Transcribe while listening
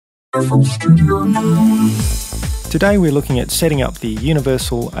FL Studio. Today we're looking at setting up the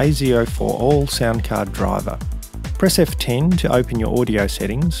universal ASIO4ALL soundcard driver. Press F10 to open your audio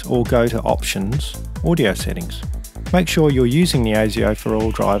settings or go to Options, Audio Settings. Make sure you're using the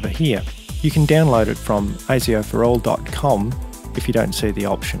ASIO4ALL driver here. You can download it from ASIO4ALL.com if you don't see the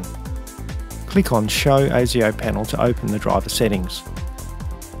option. Click on Show ASIO panel to open the driver settings.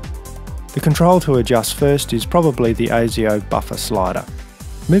 The control to adjust first is probably the ASIO buffer slider.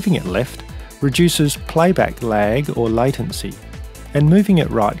 Moving it left reduces playback lag or latency, and moving it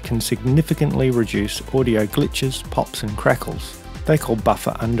right can significantly reduce audio glitches, pops and crackles. They call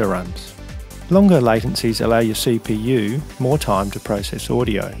buffer underruns. Longer latencies allow your CPU more time to process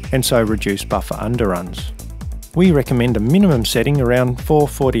audio, and so reduce buffer underruns. We recommend a minimum setting around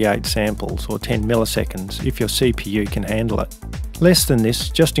 448 samples or 10 milliseconds if your CPU can handle it. Less than this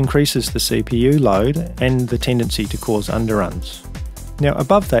just increases the CPU load and the tendency to cause underruns. Now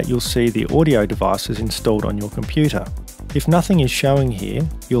above that you'll see the audio devices installed on your computer. If nothing is showing here,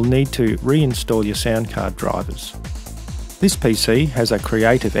 you'll need to reinstall your soundcard drivers. This PC has a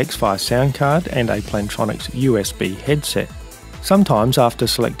Creative X-Fi soundcard and a Plantronics USB headset. Sometimes after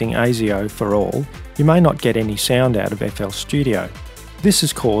selecting ASIO4ALL, you may not get any sound out of FL Studio. This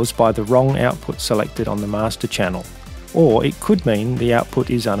is caused by the wrong output selected on the master channel, or it could mean the output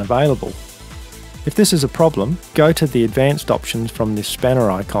is unavailable. If this is a problem, go to the advanced options from this spanner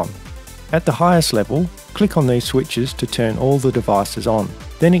icon. At the highest level, click on these switches to turn all the devices on.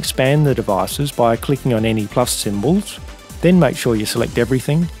 Then expand the devices by clicking on any plus symbols. Then make sure you select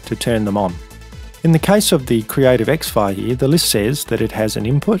everything to turn them on. In the case of the Creative X-Fi here, the list says that it has an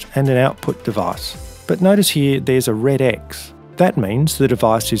input and an output device. But notice here there's a red X. That means the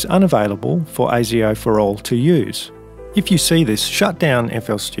device is unavailable for ASIO4ALL to use. If you see this, shut down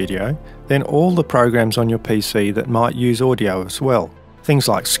FL Studio, then all the programs on your PC that might use audio as well. Things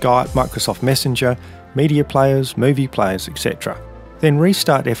like Skype, Microsoft Messenger, media players, movie players, etc. Then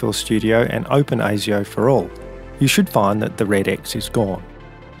restart FL Studio and open ASIO4ALL. You should find that the red X is gone.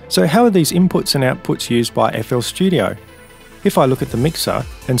 So how are these inputs and outputs used by FL Studio? If I look at the mixer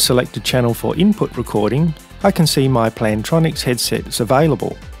and select a channel for input recording, I can see my Plantronics headsets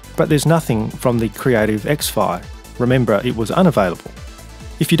available, but there's nothing from the Creative X-Fi. Remember, it was unavailable.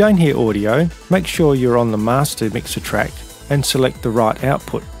 If you don't hear audio, make sure you're on the master mixer track and select the right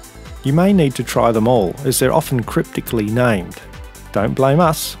output. You may need to try them all, as they're often cryptically named. Don't blame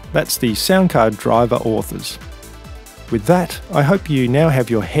us, that's the soundcard driver authors. With that, I hope you now have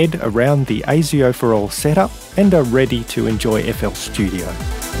your head around the ASIO4ALL setup and are ready to enjoy FL Studio.